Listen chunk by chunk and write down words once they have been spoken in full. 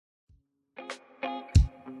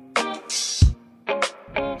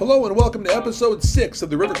Hello and welcome to episode 6 of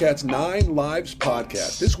the Rivercats 9 Lives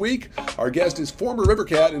podcast. This week, our guest is former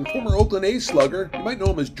Rivercat and former Oakland A's slugger. You might know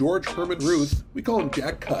him as George Herman Ruth. We call him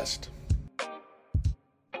Jack Cust.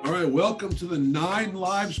 All right, welcome to the 9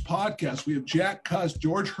 Lives podcast. We have Jack Cust,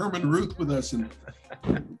 George Herman Ruth with us, and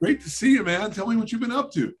great to see you, man. Tell me what you've been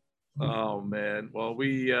up to. Oh man, well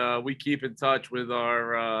we keep in touch with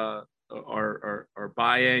our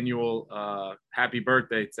biannual happy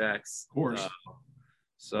birthday text. Of course.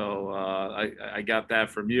 So I got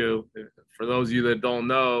that from you. For those of you that don't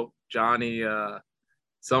know, Johnny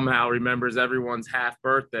somehow remembers everyone's half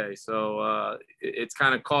birthday. So it's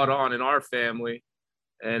kind of caught on in our family,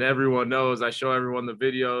 and everyone knows. I show everyone the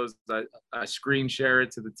videos. I screen share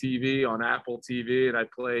it to the TV on Apple TV, and I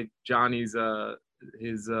play Johnny's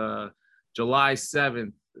his July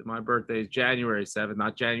 7th. My birthday is January 7th,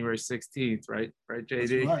 not January 16th, right? Right,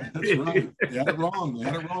 JD? That's right. You had it wrong.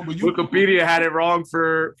 But Wikipedia had it wrong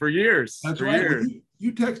for years. That's for right. Years. Well,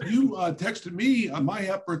 you texted me on my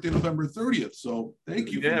half birthday, November 30th. So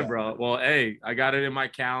thank you. Yeah, bro. Well, hey, I got it in my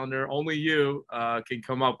calendar. Only you can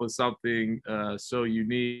come up with something so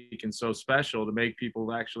unique and so special to make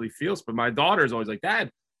people actually feel. But my daughter's always like, Dad,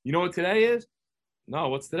 you know what today is? No,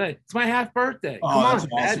 what's today? It's my half birthday. Oh, come that's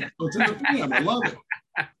on, awesome. Dad. It's in the fam. I love it.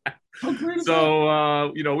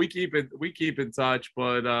 So we keep in touch,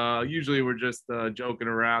 but usually we're just joking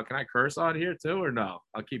around. Can I curse on here too, or no?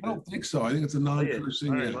 I'll keep it. I don't think so. I think it's a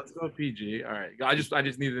non-cursing. All right, let's go PG. All right, I just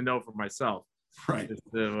need to know for myself, right? Just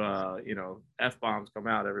to F-bombs come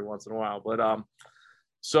out every once in a while. But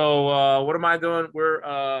so what am I doing? We're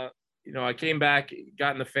I came back,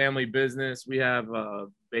 got in the family business. We have a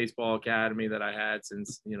baseball academy that I had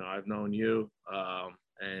since I've known you.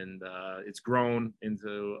 And it's grown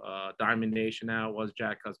into Diamond Nation now. It was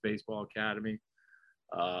Jack Cust Baseball Academy.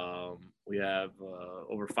 We have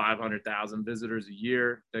over 500,000 visitors a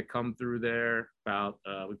year that come through there.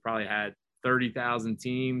 We probably had 30,000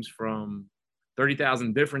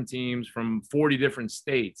 different teams from 40 different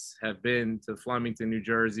states have been to Flemington, New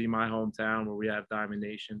Jersey, my hometown, where we have Diamond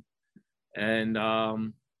Nation. And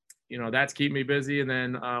that's kept me busy. And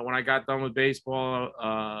then when I got done with baseball,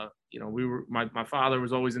 my father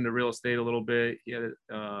was always into real estate a little bit. He had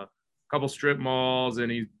a couple strip malls, and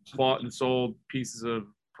he bought and sold pieces of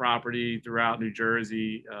property throughout New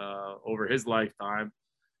Jersey over his lifetime.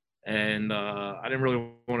 And I didn't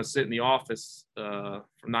really want to sit in the office from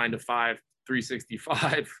 9 to 5,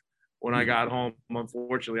 365 when I got home.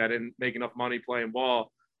 Unfortunately, I didn't make enough money playing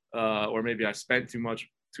ball, or maybe I spent too much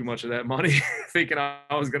of that money thinking I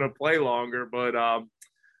was going to play longer. But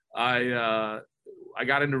I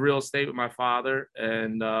got into real estate with my father,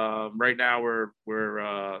 and right now we're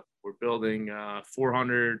building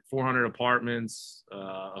 400 apartments,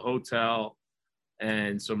 a hotel,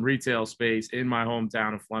 and some retail space in my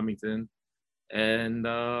hometown of Flemington. And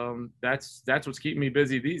that's what's keeping me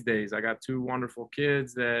busy these days. I got 2 wonderful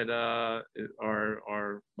kids that are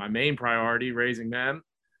my main priority, raising them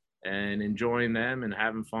and enjoying them and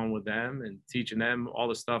having fun with them and teaching them all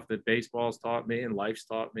the stuff that baseball's taught me and life's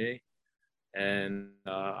taught me. And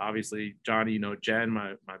obviously, Johnny, Jen,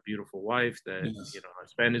 my beautiful wife, that yes. I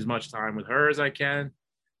spend as much time with her as I can.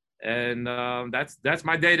 And that's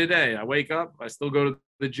my day to day. I wake up, I still go to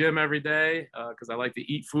the gym every day because I like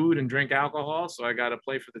to eat food and drink alcohol. So I got to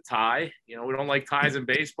play for the tie. We don't like ties in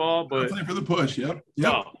baseball, but play for the push. Yep.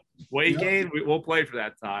 No, weight gain, we'll play for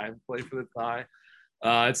that tie. Play for the tie.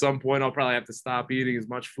 At some point, I'll probably have to stop eating as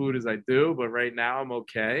much food as I do, but right now I'm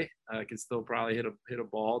okay. I can still probably hit a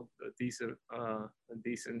ball a decent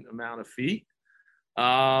amount of feet.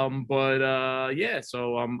 Yeah.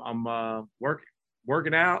 So I'm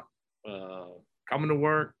working out, coming to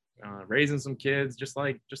work, raising some kids, just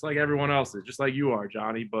like everyone else is, just like you are,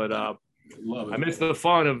 Johnny. But I miss the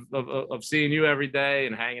fun of seeing you every day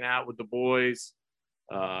and hanging out with the boys.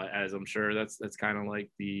 As I'm sure that's kind of like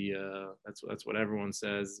that's what everyone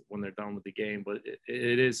says when they're done with the game, but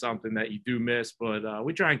it is something that you do miss. But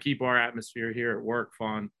we try and keep our atmosphere here at work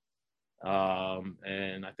fun,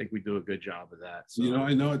 and I think we do a good job of that. So.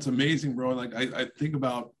 I know it's amazing, bro. Like I think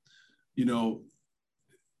about,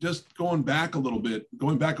 just going back a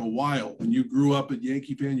while, when you grew up a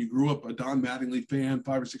Yankee fan, you grew up a Don Mattingly fan,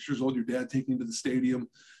 5 or 6 years old, your dad taking you to the stadium.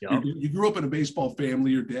 Yep. You grew up in a baseball family.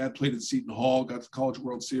 Your dad played at Seton Hall, got to the College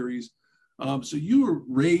World Series. So you were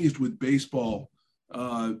raised with baseball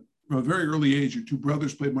from a very early age. Your 2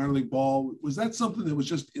 brothers played minor league ball. Was that something that was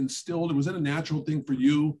just instilled? Was that a natural thing for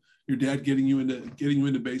you, your dad getting you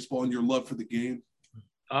into baseball and your love for the game?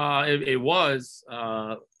 It was.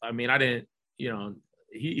 I mean, I didn't,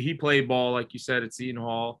 he played ball, like you said, at Seton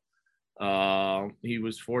Hall. He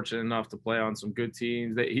was fortunate enough to play on some good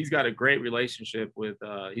teams. He's got a great relationship with.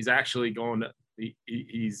 He's actually going to.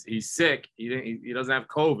 He's sick. He doesn't have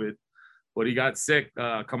COVID, but he got sick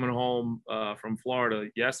coming home from Florida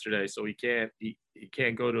yesterday, so he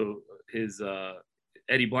can't go to his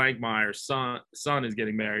Eddie Blankmeyer's son is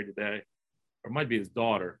getting married today, or it might be his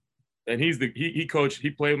daughter. And he coached. He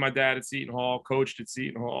played with my dad at Seton Hall, coached at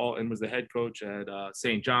Seton Hall, and was the head coach at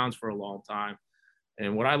St. John's for a long time.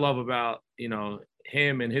 And what I love about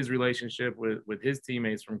him and his relationship with his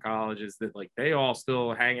teammates from college is that like they all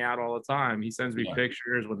still hang out all the time. He sends me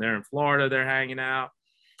pictures when they're in Florida, they're hanging out.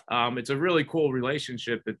 It's a really cool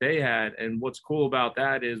relationship that they had. And what's cool about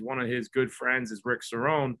that is one of his good friends is Rick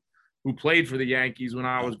Cerrone, who played for the Yankees when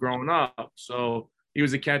I was growing up. So he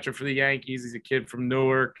was a catcher for the Yankees. He's a kid from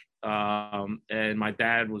Newark. And my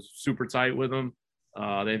dad was super tight with him.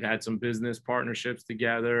 They've had some business partnerships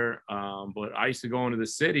together. But I used to go into the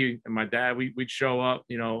city, and my dad, we'd show up,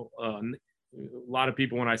 a lot of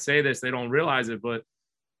people, when I say this, they don't realize it, but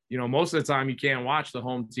most of the time you can't watch the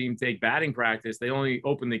home team take batting practice. They only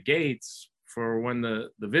open the gates for when the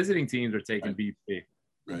visiting teams are taking BP.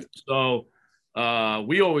 Right. So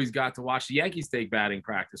we always got to watch the Yankees take batting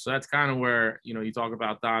practice. So that's kind of where, you talk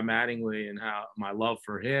about Don Mattingly and how my love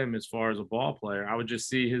for him as far as a ball player. I would just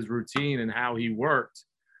see his routine and how he worked.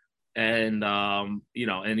 And,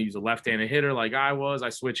 and he's a left-handed hitter like I was. I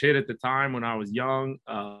switch hit at the time when I was young,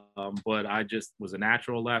 but I just was a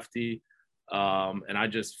natural lefty. And I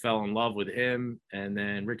just fell in love with him. And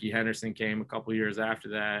then Ricky Henderson came a couple years after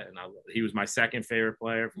that. And he was my second favorite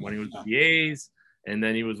player from when he was with the A's. And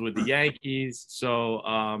then he was with the Yankees. So,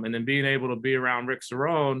 and then being able to be around Rick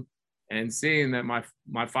Cerrone and seeing that my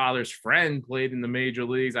father's friend played in the major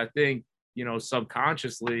leagues, I think,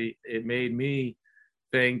 subconsciously it made me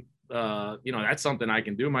think, that's something I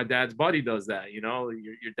can do. My dad's buddy does that,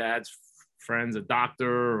 your dad's friend's a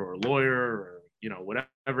doctor or a lawyer or,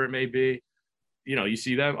 whatever it may be. You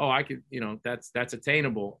see them, I could, that's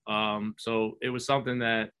attainable. So it was something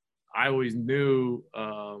that I always knew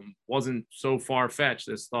wasn't so far-fetched,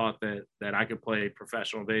 this thought that I could play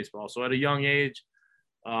professional baseball. So at a young age,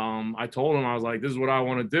 I told him, I was like, this is what I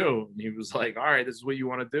want to do. And he was like, all right, this is what you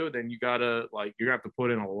want to do. Then you have to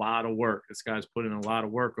put in a lot of work. This guy's put in a lot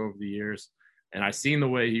of work over the years. And I seen the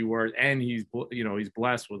way he worked, and he's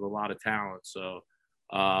blessed with a lot of talent. So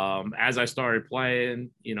as I started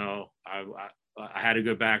playing, I had a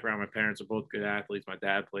good background. My parents are both good athletes. My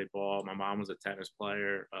dad played ball. My mom was a tennis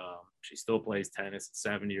player. She still plays tennis at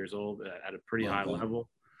 70 years old at a pretty high level.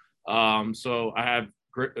 So I have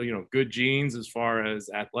good genes as far as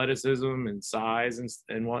athleticism and size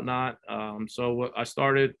and whatnot. So I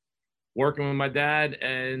started working with my dad,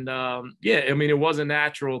 and it was a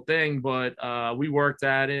natural thing, but we worked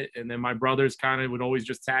at it. And then my brothers kind of would always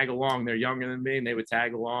just tag along. They're younger than me, and they would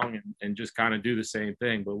tag along and just kind of do the same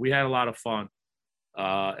thing. But we had a lot of fun.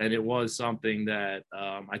 And it was something that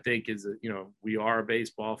I think is, we are a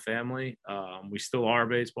baseball family. We still are a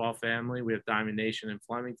baseball family. We have Diamond Nation in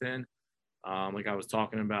Flemington, like I was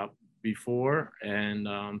talking about before. And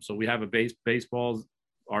so we have baseball's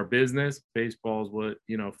our business. Baseball's what,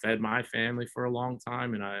 fed my family for a long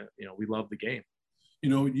time. And we love the game.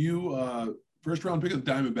 You first round pick of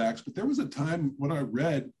the Diamondbacks, but there was a time when I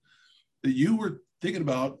read that you were thinking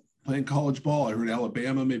about playing college ball. I heard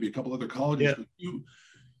Alabama, maybe a couple other colleges. Yeah. But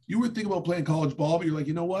you were thinking about playing college ball, but you're like,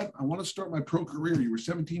 you know what? I want to start my pro career. You were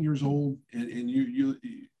 17 years old, and you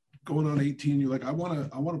going on 18. You're like, I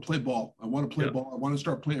want to play ball. I want to play ball. I want to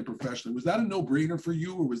start playing professionally. Was that a no-brainer for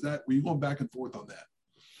you, or were you going back and forth on that?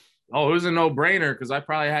 Oh, it was a no-brainer because I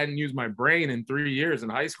probably hadn't used my brain in 3 years in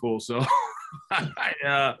high school. So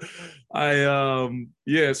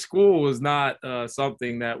school was not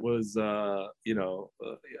something that was,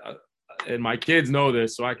 and my kids know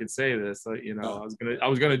this, so I can say this. I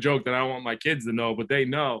was gonna joke that I don't want my kids to know, but they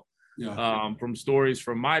know from stories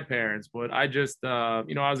from my parents. But I just, I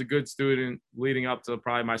was a good student leading up to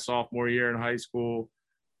probably my sophomore year in high school.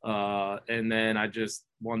 And then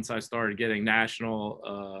once I started getting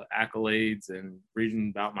national accolades and reading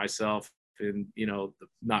about myself, and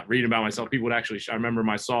not reading about myself, people would actually, I remember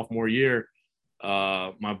my sophomore year,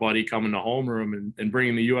 my buddy coming to homeroom and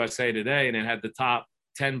bringing the USA Today, and it had the top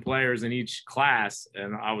 10 players in each class,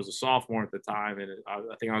 and I was a sophomore at the time, and I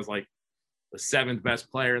think I was like the 7th best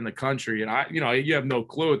player in the country. And you have no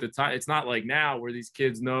clue at the time. It's not like now where these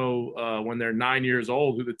kids know when they're 9 years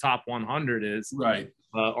old who the top 100 is. Right.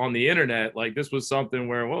 On the internet. Like, this was something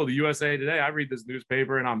where, the USA Today, I read this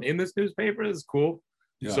newspaper and I'm in this newspaper. This is cool.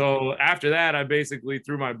 Yeah. So after that, I basically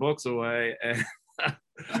threw my books away and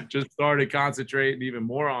just started concentrating even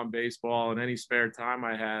more on baseball. And any spare time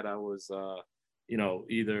I had, I was,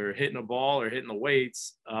 either hitting a ball or hitting the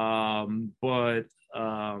weights.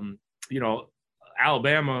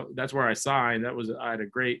 Alabama, that's where I signed. I had a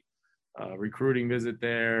great recruiting visit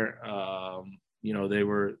there. They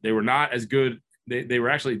were not as good. They were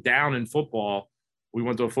actually down in football. We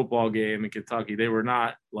went to a football game in Kentucky. They were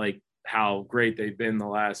not like how great they've been the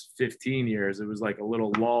last 15 years. It was like a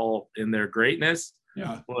little lull in their greatness.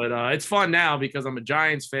 Yeah. But it's fun now because I'm a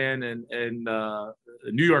Giants fan and a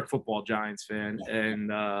New York Football Giants fan. Yeah. And,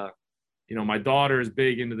 my daughter is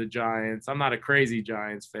big into the Giants. I'm not a crazy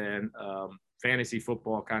Giants fan. Fantasy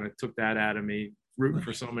football kind of took that out of me, rooting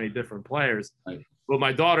for so many different players. Right. But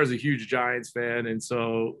my daughter's a huge Giants fan. And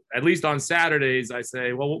so at least on Saturdays, I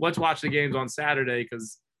say, well, let's watch the games on Saturday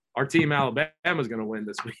because our team Alabama is going to win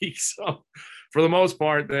this week. So for the most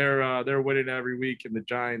part, they're winning every week, and the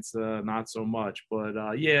Giants not so much. But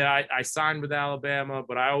I signed with Alabama,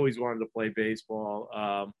 but I always wanted to play baseball.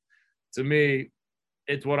 To me,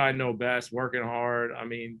 it's what I know best. Working hard. I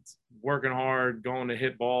mean, working hard, going to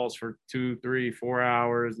hit balls for 2, 3, 4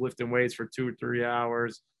 hours, lifting weights for 2 or 3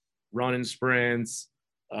 hours, running sprints,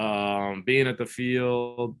 being at the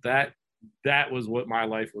field. That was what my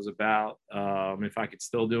life was about. If I could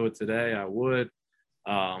still do it today, I would.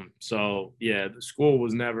 The school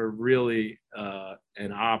was never really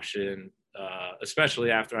an option, especially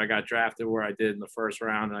after I got drafted where I did in the first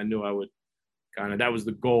round. And I knew I would that was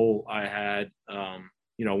the goal I had.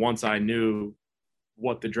 Once I knew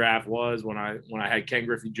what the draft was, when I had Ken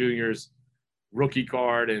Griffey Jr.'s rookie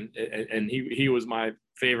card, and he was my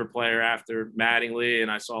favorite player after Mattingly, and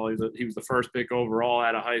I saw he was the first pick overall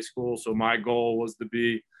out of high school. So my goal was to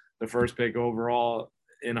be the first pick overall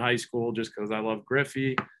in high school, just because I love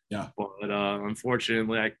Griffey. Yeah. But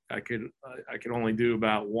unfortunately, I could only do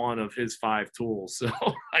about one of his 5 tools, so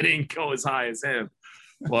I didn't go as high as him.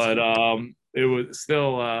 But it was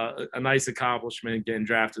still a nice accomplishment getting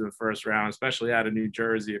drafted in the first round, especially out of New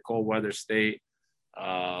Jersey, a cold weather state.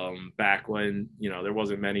 Back when there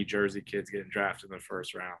wasn't many Jersey kids getting drafted in the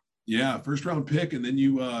first round. Yeah, first round pick, and then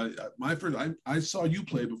you. I saw you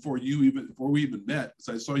play before we even met.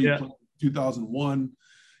 So I saw you play in 2001,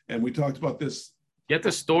 and we talked about this. Get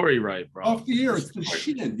the story right, bro. Off the air, it's the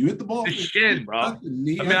shin. You hit the ball. The shin, bro.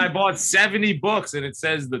 I bought 70 books, and it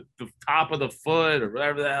says the top of the foot or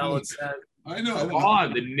whatever the hell it says. I know. Come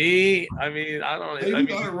on, the knee. I mean, I don't. I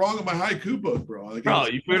got it wrong in my haiku book, bro. Like, bro,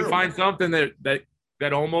 you couldn't find something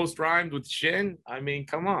that almost rhymed with shin. I mean,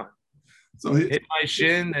 come on. So hit my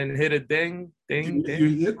shin and hit a ding. You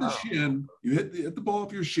hit the shin. You hit the ball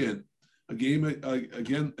off your shin. A game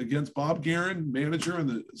again against Bob Guerin, manager in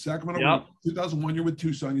the Sacramento. 2001, you're with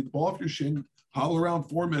Tucson. You hit the ball off your shin. Hobble around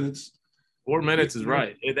 4 minutes. 4 minutes is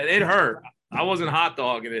right. It hurt. I wasn't hot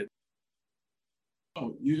dogging it.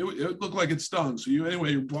 Oh, it looked like it stung. So you're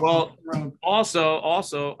around.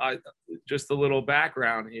 Also, I just a little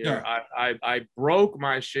background here. Yeah. I broke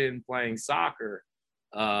my shin playing soccer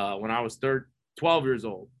when I was 12 years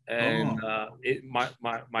old, and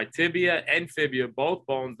my tibia and fibia, both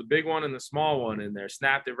bones, the big one and the small one in there,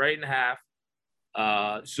 snapped it right in half.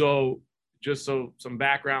 So some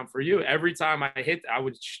background for you. Every time I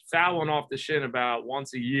would foul one off the shin about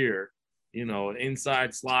once a year. An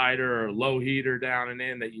inside slider or low heater down and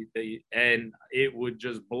in and it would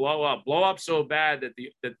just blow up so bad that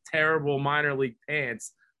the terrible minor league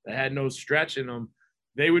pants that had no stretch in them,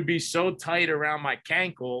 they would be so tight around my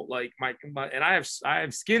cankle, like my and I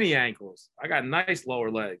have skinny ankles. I got nice lower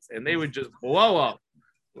legs, and they would just blow up.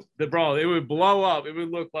 It would blow up. It would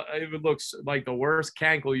look like the worst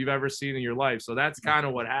cankle you've ever seen in your life. So that's kind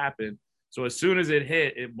of what happened. So as soon as it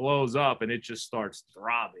hit, it blows up and it just starts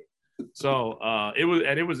throbbing. So it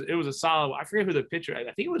was a solid. I forget who the pitcher.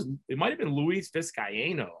 I think it might have been Luis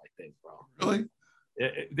Vizcaíno. I think, bro. Really?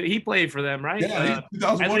 He played for them, right? Yeah,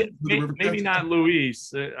 2001. Maybe not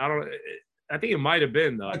Luis. I think it might have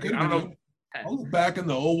been though. I don't know. I'll look back in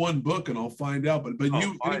the 01 book and I'll find out. But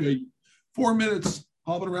anyway, 4 minutes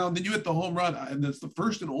hobbling around. Then you hit the home run, and that's the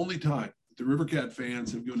first and only time the Rivercat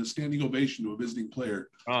fans have given a standing ovation to a visiting player.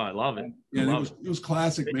 Oh, I love it. Yeah, it was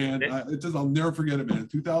classic, man. I'll never forget it, man.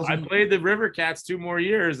 2000. I played the Rivercats 2 more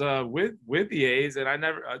years with the A's, and I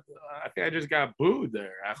think I just got booed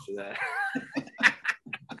there after that.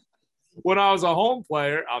 When I was a home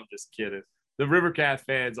player, I'm just kidding. The Rivercat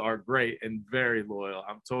fans are great and very loyal.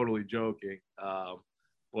 I'm totally joking.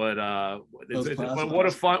 But what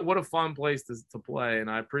a fun place to play, and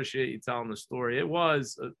I appreciate you telling the story. It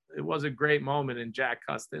was a great moment in Jack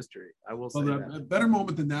Cust history. I will say that. A better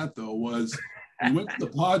moment than that though was you went to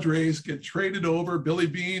the Padres, get traded over. Billy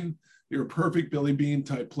Beane, you're a perfect Billy Bean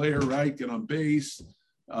type player, right? Get on base.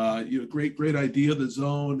 You know, great idea, the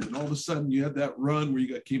zone. And all of a sudden you had that run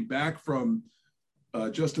where came back from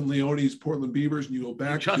Justin Leone's Portland Beavers, and you go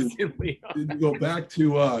back to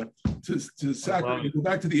Sacramento, you go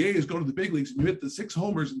back to the A's, go to the big leagues, and you hit the 6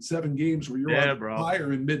 homers in 7 games where you're on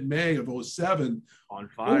fire in mid-May of 07. On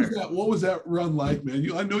fire. What was that run like, man?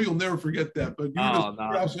 I know you'll never forget that, but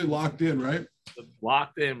you're absolutely locked in, right?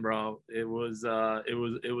 Locked in, bro. It was a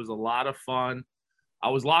lot of fun. I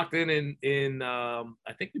was locked in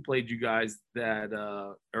I think we played you guys that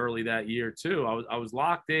early that year too. I was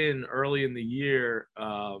locked in early in the year.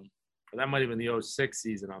 That might have been the 06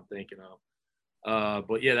 season I'm thinking of.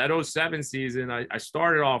 But yeah, that 07 season, I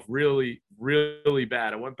started off really, really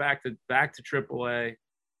bad. I went back to AAA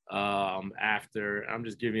after. I'm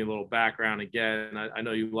just giving you a little background again. I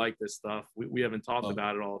know you like this stuff. We haven't talked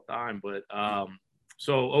about it all the time, but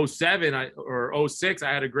so 07 or 06,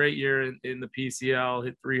 I had a great year in the PCL,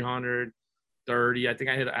 hit 330. I think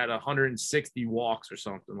I had 160 walks or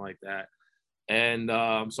something like that. And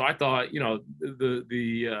so I thought, you know,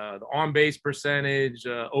 the on base percentage,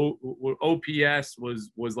 OPS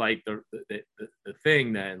was like the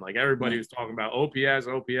thing then. Like everybody was talking about OPS.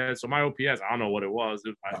 So my OPS, I don't know what it was.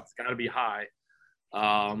 It's got to be high.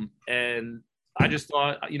 And I just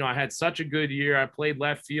thought, you know, I had such a good year. I played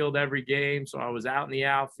left field every game, so I was out in the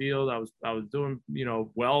outfield. I was doing, you know,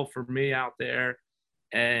 well for me out there.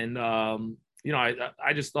 And you know,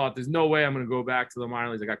 I just thought there's no way I'm going to go back to the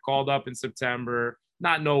minor leagues. I got called up in September.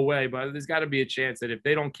 Not no way, but there's got to be a chance that if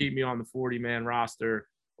they don't keep me on the 40-man roster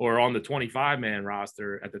or on the 25-man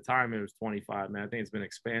roster, at the time it was 25-man. I think it's been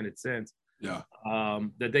expanded since. Yeah.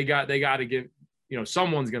 That they got to give, you know,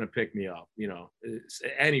 someone's going to pick me up, you know,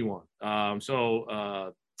 anyone.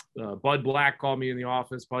 So Bud Black called me in the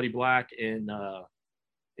office, Buddy Black, in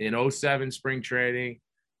 07 spring training.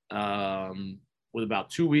 With about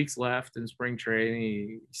 2 weeks left in spring training,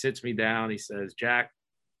 he sits me down. He says, Jack,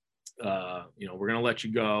 you know, we're going to let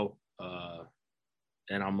you go.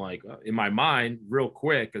 And I'm like, in my mind, real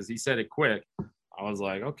quick, because he said it quick. I was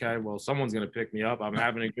like, okay, well, someone's going to pick me up. I'm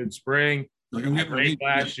having a good spring. Like I'm getting ready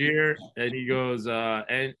last year. And he goes,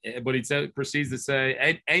 but he proceeds to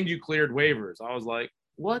say, and you cleared waivers. I was like,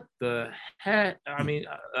 what the heck? I mean,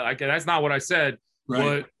 that's not what I said.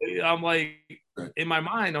 Right. But I'm like, in my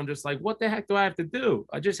mind, I'm just like, what the heck do I have to do?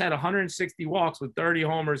 I just had 160 walks with 30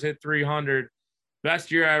 homers, hit 300. Best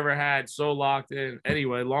year I ever had, so locked in.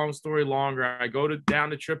 Anyway, long story longer, I go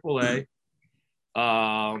down to AAA.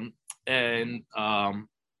 I'm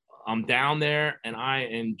down there and I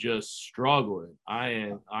am just struggling.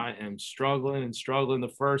 I am struggling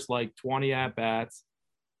the first like 20 at-bats.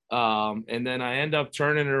 And then I end up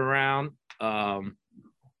turning it around.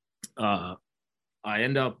 I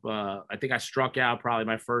end up, I think I struck out probably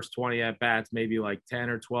my first 20 at-bats, maybe like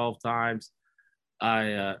 10 or 12 times.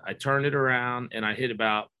 I turned it around and I hit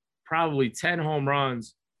about probably 10 home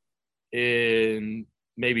runs in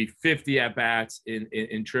maybe 50 at-bats in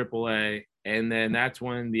AAA. And then that's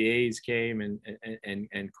when the A's came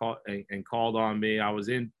and called on me. I was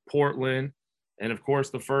in Portland. And, of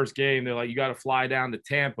course, the first game, they're like, you got to fly down to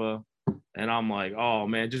Tampa. And I'm like, oh,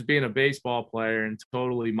 man, just being a baseball player and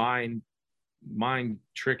totally mind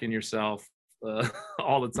tricking yourself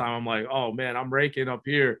all the time. I'm like, oh man, I'm raking up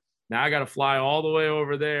here. Now I got to fly all the way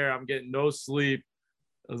over there. I'm getting no sleep.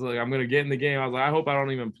 I was like, I'm going to get in the game. I was like, I hope I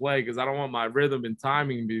don't even play because I don't want my rhythm and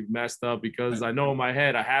timing to be messed up because I know in my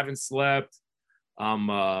head I haven't slept. I'm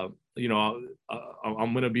going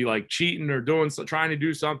to be like cheating or trying to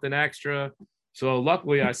do something extra. So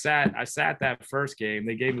luckily I sat that first game.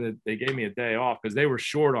 They gave me a day off because they were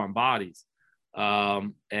short on bodies.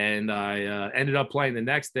 And I ended up playing the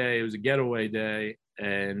next day. It was a getaway day,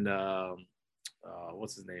 and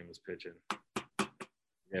what's his name was pitching?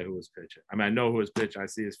 Yeah, who was pitching? I mean, I know who was pitching. I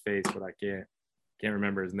see his face, but I can't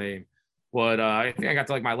remember his name. But I think I got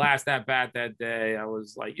to like my last at bat that day. I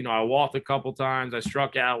was like, you know, I walked a couple times. I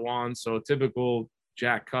struck out once, so typical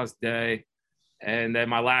Jack Cust day. And then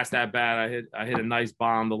my last at bat, I hit a nice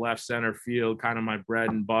bomb to left center field, kind of my bread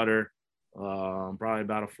and butter. Probably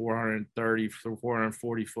about a 430,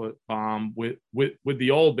 440 foot bomb with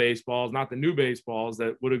the old baseballs, not the new baseballs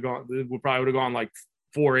that would probably would have gone like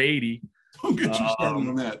 480. Don't get you started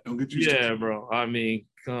on that. Don't get you started. Yeah, bro. I mean,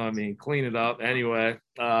 clean it up anyway.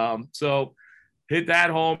 So hit that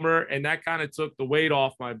homer, and that kind of took the weight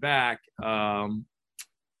off my back.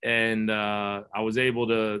 And I was able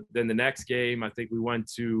to. Then the next game, I think we went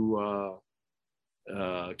to.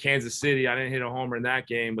 Kansas City. I didn't hit a homer in that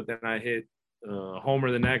game, but then I hit a homer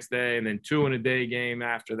the next day, and then 2 in a day game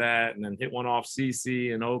after that, and then hit one off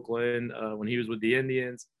CC in Oakland when he was with the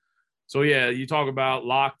Indians. So yeah, you talk about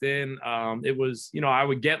locked in. It was, I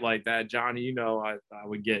would get like that, Johnny. I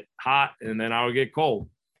would get hot and then I would get cold.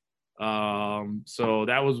 So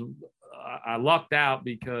that was, I lucked out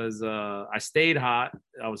because I stayed hot.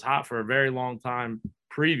 I was hot for a very long time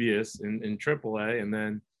previous in AAA, and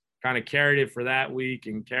then kind of carried it for that week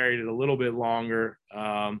and carried it a little bit longer.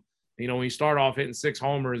 When you start off hitting 6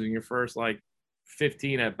 homers in your first like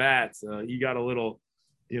 15 at bats, you got a little,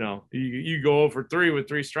 you go over 3 with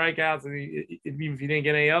 3 strikeouts, and even if you didn't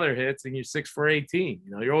get any other hits, and you're 6 for 18,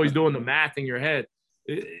 you're always doing the math in your head.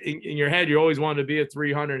 In your head, you always wanted to be a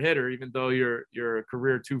 300 hitter, even though you're a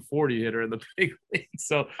career 240 hitter in the big league.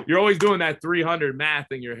 So you're always doing that 300 math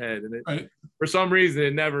in your head, and for some reason,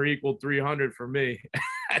 it never equaled 300 for me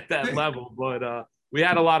at that level. But we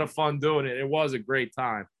had a lot of fun doing it. It was a great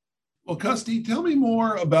time. Well, Custy, tell me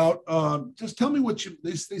more about. Just tell me what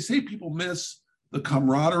they say. People miss the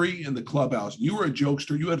camaraderie in the clubhouse. You were a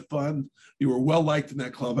jokester. You had fun. You were well liked in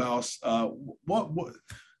that clubhouse. What?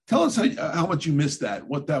 Tell us how much you missed that.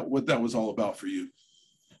 What that was all about for you.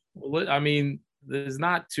 Well, I mean, there's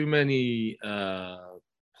not too many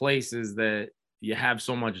places that you have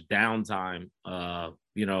so much downtime.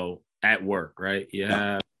 At work, right? You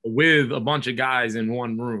have with a bunch of guys in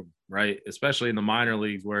one room, right? Especially in the minor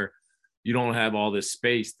leagues where you don't have all this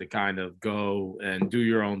space to kind of go and do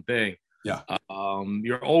your own thing. Yeah.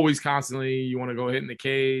 You're always constantly, you want to go hit in the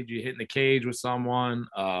cage, you hit in the cage with someone,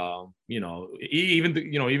 even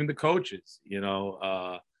the coaches,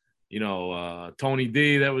 Tony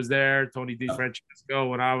D that was there, Tony D Francesco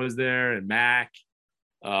when I was there, and Mac,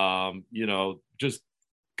 just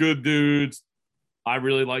good dudes. I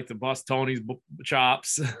really like to bust Tony's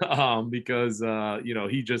chops because,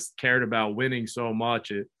 he just cared about winning so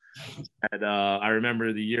much. And I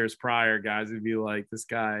remember the years prior, guys would be like, this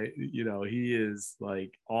guy, he is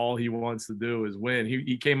like, all he wants to do is win.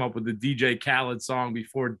 He came up with the DJ Khaled song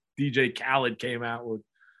before DJ Khaled came out with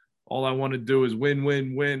all I want to do is win,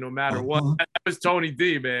 win, win, no matter what. That was Tony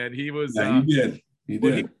D, man. He was, he did. He did. He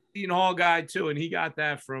was a Seton Hall guy too. And he got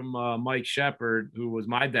that from Mike Shepard, who was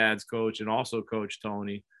my dad's coach and also coached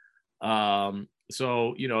Tony. So,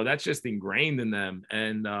 that's just ingrained in them.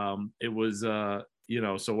 And it was, so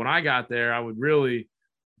when I got there, I would really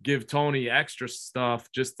give Tony extra stuff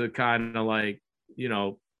just to kind of like,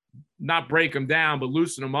 not break him down, but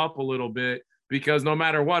loosen him up a little bit, because no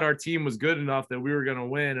matter what, our team was good enough that we were going to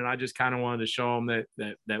win. And I just kind of wanted to show him that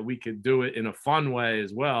we could do it in a fun way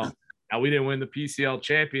as well. Now, we didn't win the PCL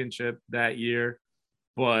championship that year,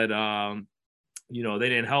 but, they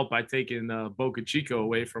didn't help by taking Boca Chica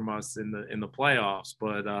away from us in the playoffs.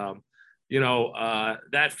 But,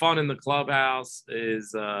 that fun in the clubhouse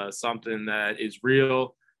is something that is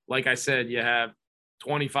real. Like I said, you have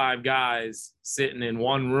 25 guys sitting in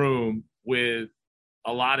one room with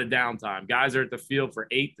a lot of downtime. Guys are at the field for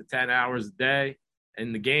 8 to 10 hours a day,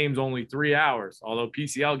 and the game's only 3 hours. Although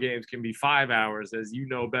PCL games can be 5 hours, as you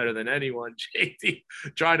know better than anyone, JD.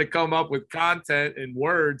 Trying to come up with content and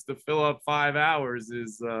words to fill up 5 hours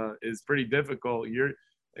is pretty difficult. You're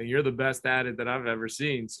the best at it that I've ever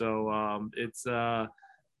seen. So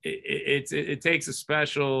it takes a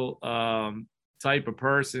special type of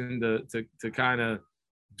person to kind of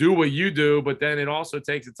do what you do, but then it also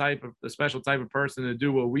takes a special type of person to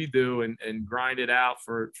do what we do and grind it out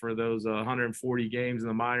for those 140 games in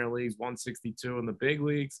the minor leagues, 162 in the big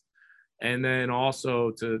leagues, and then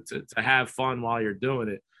also to have fun while you're doing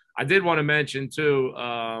it. I did want to mention too,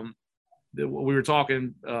 we were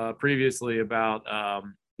talking previously about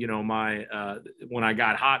my when I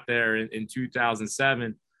got hot there in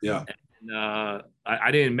 2007. Yeah. And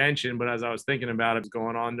I didn't mention, but as I was thinking about it, was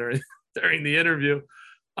going on during the interview.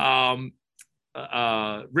 Ricky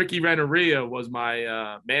Renneria was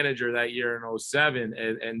my manager that year in 2007,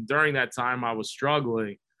 and during that time I was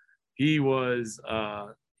struggling. He is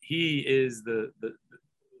the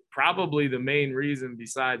probably the main reason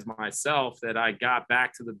besides myself that I got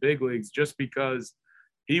back to the big leagues, just because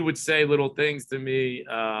he would say little things to me,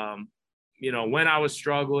 when I was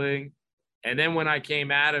struggling. And then when I came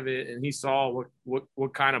out of it and he saw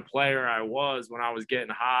what kind of player I was when I was getting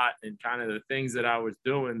hot and kind of the things that I was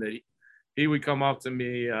doing, that he would come up to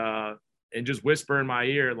me and just whisper in my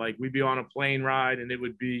ear. Like, we'd be on a plane ride and it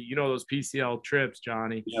would be, those PCL trips,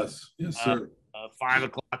 Johnny. Yes, sir. 5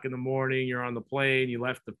 o'clock in the morning, you're on the plane, you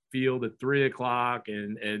left the field at 3 o'clock.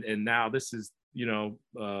 And now this is,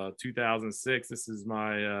 2006. This is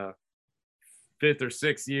my 5th or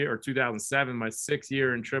 6th year, or 2007, my 6th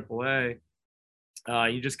year in AAA.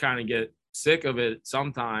 You just kind of get sick of it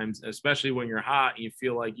sometimes, especially when you're hot and you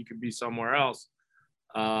feel like you could be somewhere else.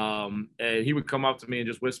 And he would come up to me and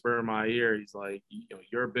just whisper in my ear. He's like,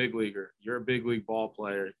 you're a big leaguer. You're a big league ball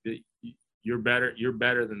player. You're better. You're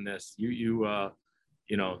better than this. You're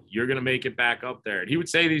going to make it back up there. And he would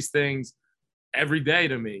say these things every day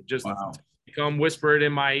to me, just come whisper it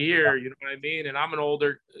in my ear. You know what I mean? And I'm an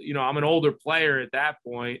older player at that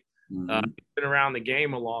point. Been around the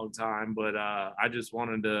game a long time, but I just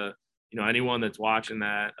wanted to, anyone that's watching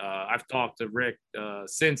that, I've talked to Rick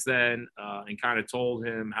since then and kind of told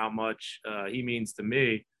him how much he means to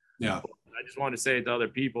me. Yeah. I just wanted to say it to other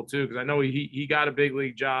people too, because I know he got a big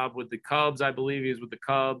league job with the Cubs. I believe he was with the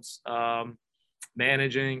Cubs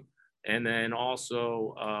managing, and then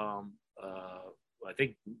also I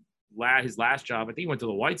think his last job, I think he went to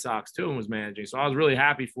the White Sox too and was managing. So I was really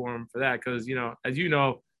happy for him for that, because as you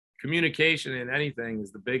know, communication in anything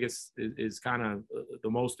is the biggest, is kind of the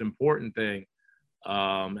most important thing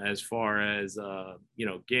as far as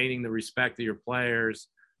gaining the respect of your players,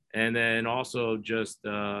 and then also just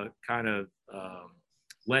kind of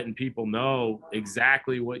letting people know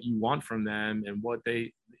exactly what you want from them and what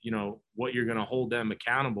they, what you're going to hold them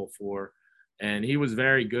accountable for. And he was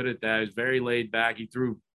very good at that. He was very laid back. He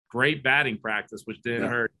threw great batting practice, which didn't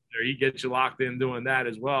hurt. He gets you locked in doing that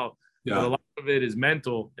as well. Yeah. But a lot of it is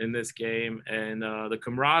mental in this game, and the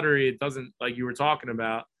camaraderie. It doesn't, like you were talking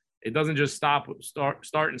about, it doesn't just start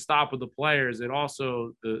and stop with the players. It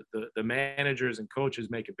also the managers and coaches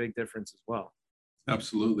make a big difference as well.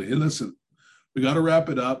 Absolutely. Hey, listen, we got to wrap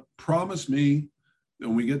it up. Promise me that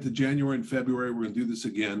when we get to January and February, we're going to do this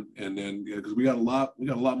again, and then because we got a lot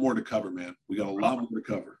more to cover, man. We got a lot more to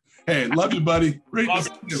cover. Hey, love you, buddy. Great to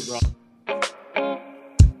see you, bro.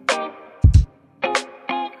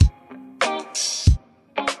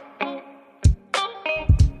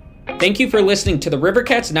 Thank you for listening to the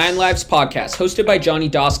Rivercats 9 Lives podcast, hosted by Johnny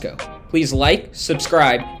Dosco. Please like,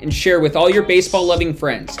 subscribe, and share with all your baseball-loving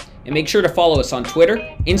friends. And make sure to follow us on Twitter,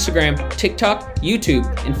 Instagram, TikTok, YouTube,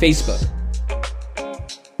 and Facebook.